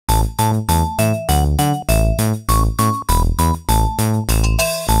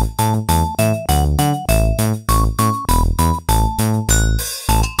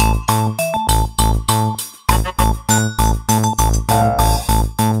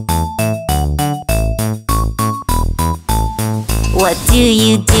do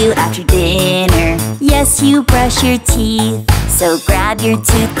you do after dinner? Yes, you brush your teeth. So grab your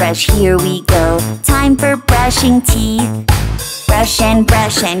toothbrush, here we go. Time for brushing teeth. Brush and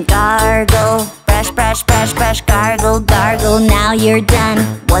gargle. Brush, brush, brush, brush, gargle, gargle. Now you're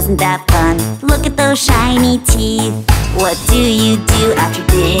done. Wasn't that fun? Look at those shiny teeth. What do you do after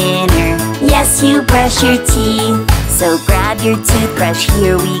dinner? Yes, you brush your teeth. So grab your toothbrush,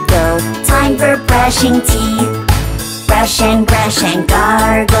 here we go. Time for brushing teeth. Brush and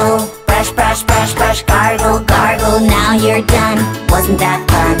gargle. Brush, brush, brush, brush, gargle, gargle. Now you're done. Wasn't that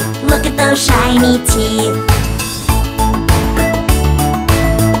fun? Look at those shiny teeth.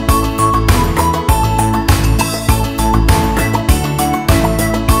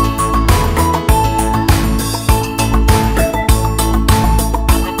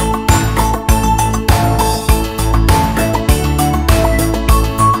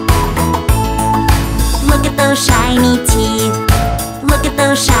 Shiny teeth. Look at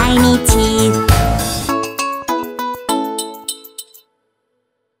those shiny teeth.